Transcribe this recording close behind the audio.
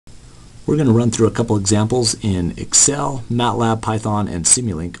We're going to run through a couple examples in Excel, MATLAB, Python, and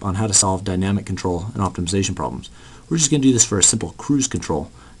Simulink on how to solve dynamic control and optimization problems. We're just going to do this for a simple cruise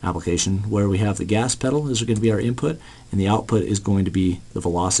control application where we have the gas pedal is going to be our input and the output is going to be the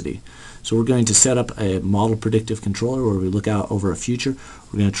velocity. So we're going to set up a model predictive controller where we look out over a future.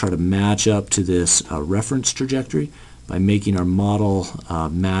 We're going to try to match up to this reference trajectory by making our model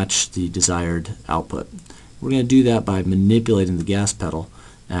match the desired output. We're going to do that by manipulating the gas pedal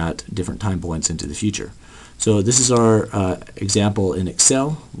at different time points into the future. So this is our example in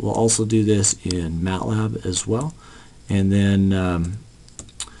Excel. We'll also do this in MATLAB as well, and then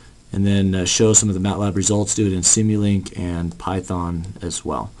show some of the MATLAB results, do it in Simulink and Python as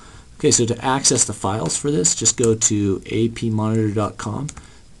well. Okay, so to access the files for this, just go to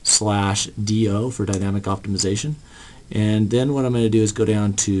APMonitor.com/DO for dynamic optimization. And then what I'm going to do is go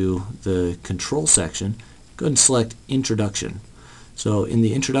down to the control section, go ahead and select Introduction. So in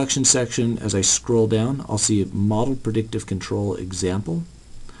the Introduction section, as I scroll down, I'll see Model Predictive Control Example.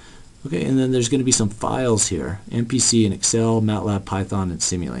 Okay, and then there's going to be some files here, MPC in Excel, MATLAB, Python, and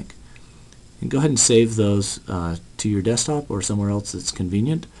Simulink. And go ahead and save those to your desktop or somewhere else that's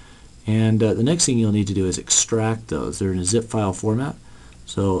convenient. And the next thing you'll need to do is extract those. They're in a zip file format.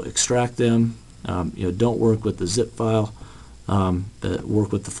 So extract them. Don't work with the zip file, but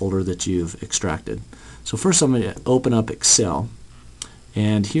work with the folder that you've extracted. So first I'm going to open up Excel.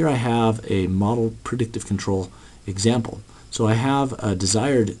 And here I have a model predictive control example. So I have a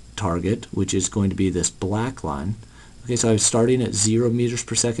desired target, which is going to be this black line. Okay, so I'm starting at 0 meters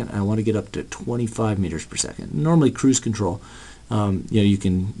per second, and I want to get up to 25 meters per second. Normally, cruise control, you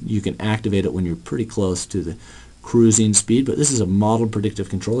can activate it when you're pretty close to the cruising speed, but this is a model predictive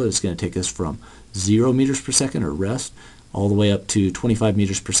controller that's going to take us from 0 meters per second, or rest, all the way up to 25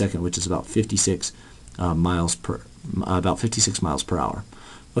 meters per second, which is about 56 miles per hour.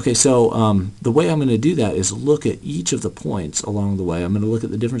 Okay, so the way I'm going to do that is look at each of the points along the way. I'm going to look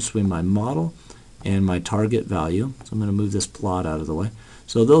at the difference between my model and my target value. So I'm going to move this plot out of the way.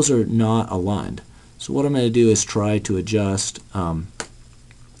 So those are not aligned. So what I'm going to do is try to adjust. I'm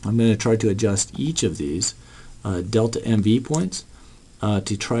going to try to adjust each of these delta MV points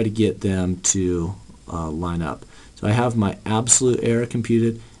to try to get them to line up. So I have my absolute error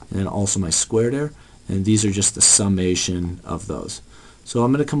computed, and then also my squared error. And these are just the summation of those. So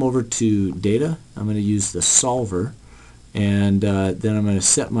I'm going to come over to Data. I'm going to use the solver, and then I'm going to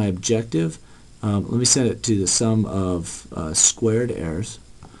set my objective. Let me set it to the sum of squared errors,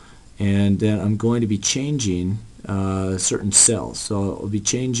 and then I'm going to be changing certain cells. So I'll be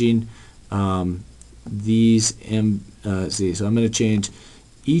changing these MZ. So I'm going to change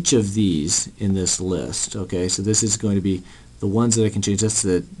each of these in this list. Okay, so this is going to be the ones that I can change. That's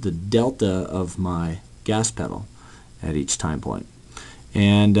the delta of my gas pedal at each time point.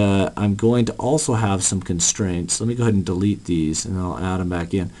 And I'm going to also have some constraints. Let me go ahead and delete these, and I'll add them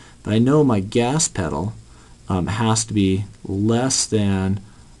back in. But I know my gas pedal has to be less than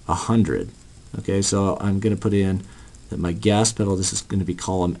 100. Okay, so I'm going to put in that my gas pedal, this is going to be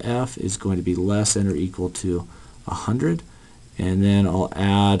column F, is going to be less than or equal to 100. And then I'll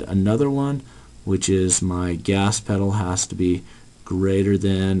add another one, which is my gas pedal has to be greater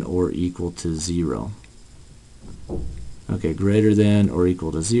than or equal to 0. Okay, greater than or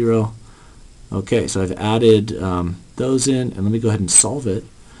equal to 0. Okay, so I've added those in, and let me go ahead and solve it.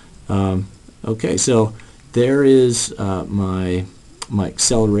 Okay, so there is my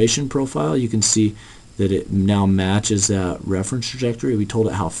acceleration profile. You can see that it now matches that reference trajectory. We told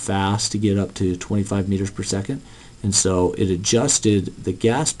it how fast to get up to 25 meters per second, and so it adjusted the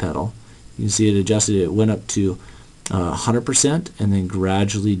gas pedal. You can see it adjusted it. It went up to 100% and then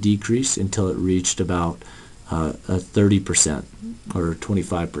gradually decreased until it reached about 30% or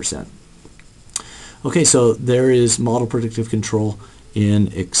 25%. Okay, so there is model predictive control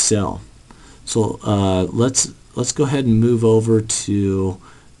in Excel. So let's go ahead and move over to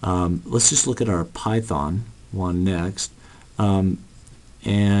let's just look at our Python one next. And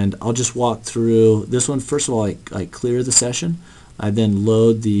I'll just walk through this one. First of all, I clear the session. I then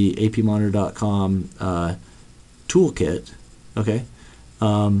load the APMonitor.com toolkit. Okay.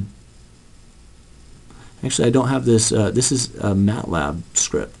 Actually, I don't have this. This is a MATLAB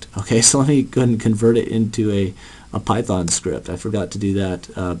script. Okay, so let me go ahead and convert it into a Python script. I forgot to do that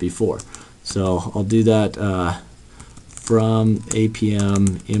before. So I'll do that from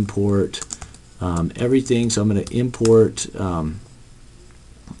APM import everything. So I'm going to import.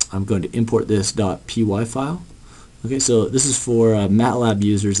 I'm going to import this .py file. Okay, so this is for MATLAB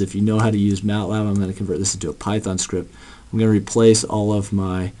users. If you know how to use MATLAB, I'm going to convert this into a Python script. I'm going to replace all of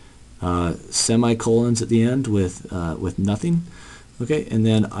my semicolons at the end with nothing. Okay, and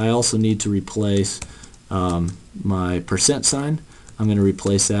then I also need to replace my percent sign. I'm going to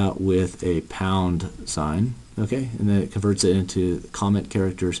replace that with a pound sign. Okay, and then it converts it into comment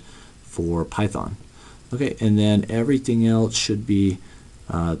characters for Python. Okay, and then everything else should be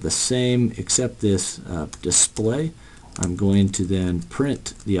the same except this display. I'm going to then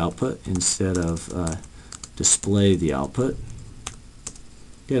print the output instead of display the output.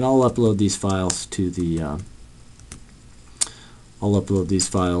 Okay, and I'll upload these files to the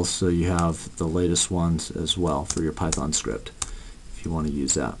so you have the latest ones as well for your Python script if you want to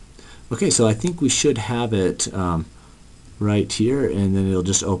use that. Okay, so I think we should have it right here, and then it'll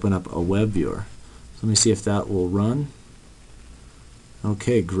just open up a web viewer. So let me see if that will run.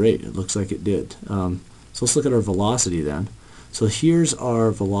 Okay, great. It looks like it did. So let's look at our velocity then. So here's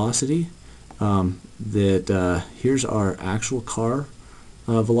our velocity. Here's our actual car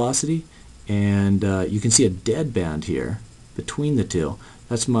velocity, and you can see a deadband here between the two.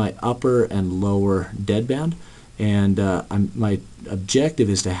 That's my upper and lower deadband, and my objective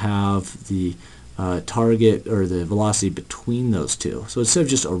is to have the target or the velocity between those two. So instead of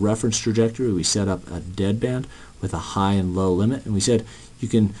just a reference trajectory, we set up a deadband with a high and low limit, and we said you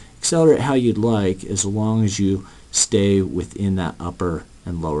can accelerate how you'd like as long as you stay within that upper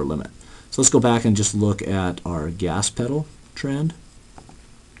and lower limit. So let's go back and just look at our gas pedal trend.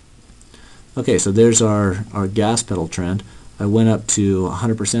 Okay, so there's our gas pedal trend. I went up to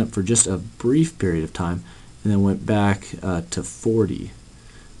 100% for just a brief period of time, and then went back to 40.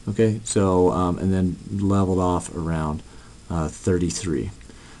 Okay, so and then leveled off around 33.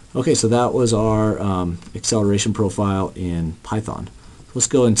 Okay, so that was our acceleration profile in Python. Let's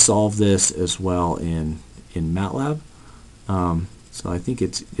go and solve this as well in MATLAB. So I think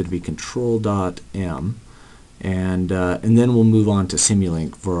it's going to be control.m, and then we'll move on to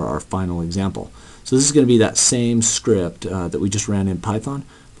Simulink for our final example. So this is going to be that same script that we just ran in Python,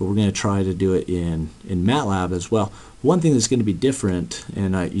 but we're going to try to do it in MATLAB as well. One thing that's going to be different,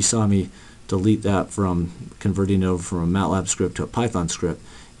 and you saw me delete that from converting it over from a MATLAB script to a Python script,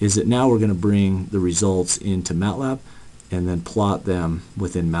 is that now we're going to bring the results into MATLAB and then plot them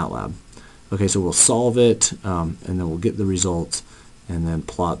within MATLAB. Okay, so we'll solve it, and then we'll get the results and then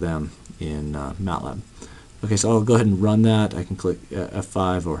plot them in MATLAB. Okay, so I'll go ahead and run that. I can click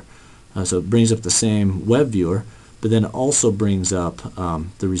F5, or so it brings up the same web viewer, but then it also brings up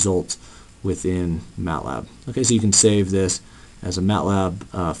the results within MATLAB. Okay, so you can save this as a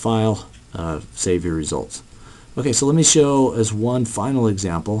MATLAB file, save your results. Okay, so let me show as one final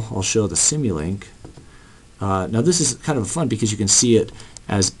example. I'll show the Simulink. Now this is kind of fun because you can see it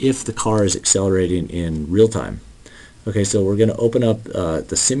as if the car is accelerating in real time. Okay, so we're going to open up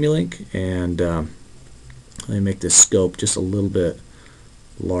the Simulink, and let me make this scope just a little bit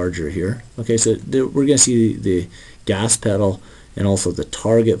larger here. Okay, so we're going to see the gas pedal and also the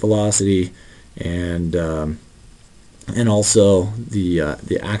target velocity, and also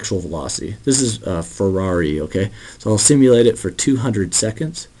the actual velocity. This is Ferrari. Okay, so I'll simulate it for 200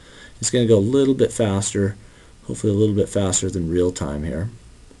 seconds. It's going to go a little bit faster, hopefully a little bit faster than real time here.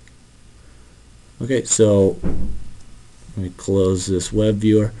 Okay, so let me close this web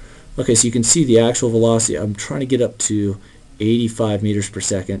viewer. Okay, so you can see the actual velocity. I'm trying to get up to 85 meters per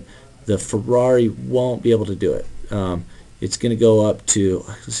second. The Ferrari won't be able to do it. It's going to go up to,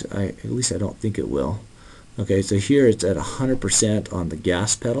 at least I don't think it will. Okay, so here it's at 100% on the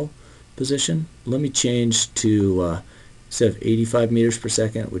gas pedal position. Let me change to, instead of 85 meters per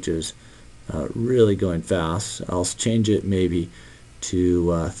second, which is really going fast, I'll change it maybe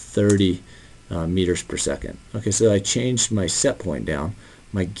to 30 meters per second. Okay, so I changed my set point down.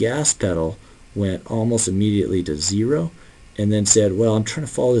 My gas pedal went almost immediately to 0, and then said, well, I'm trying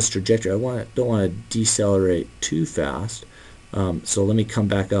to follow this trajectory. I don't want to decelerate too fast, so let me come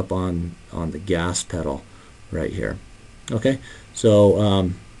back up on the gas pedal right here. Okay,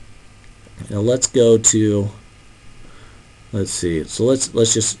 so now let's go to, let's see, so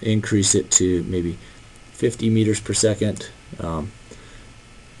let's just increase it to maybe 50 meters per second.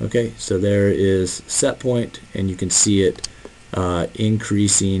 Okay, so there is set point, and you can see it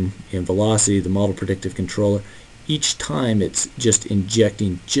increasing in velocity. The Model Predictive Controller, each time it's just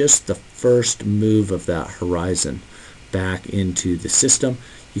injecting just the first move of that horizon back into the system.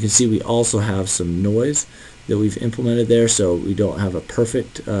 You can see we also have some noise that we've implemented there, so we don't have a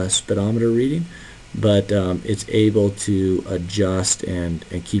perfect speedometer reading, but it's able to adjust and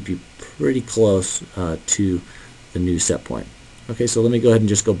keep you pretty close to the new set point. Okay, so let me go ahead and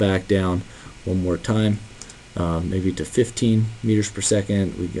just go back down one more time, maybe to 15 meters per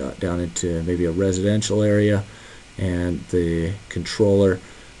second. We got down into maybe a residential area, and the controller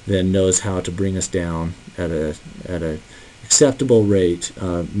then knows how to bring us down at a acceptable rate,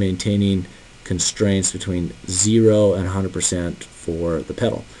 maintaining constraints between 0 and 100% for the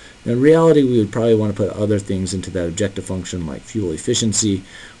pedal. Now, in reality, we would probably want to put other things into that objective function like fuel efficiency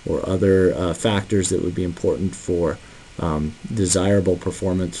or other factors that would be important for desirable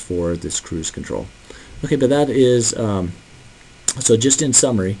performance for this cruise control. Okay, but that is, so just in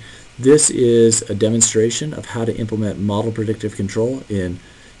summary, this is a demonstration of how to implement model predictive control in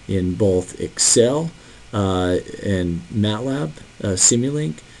both Excel and MATLAB,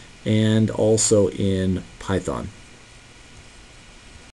 Simulink, and also in Python.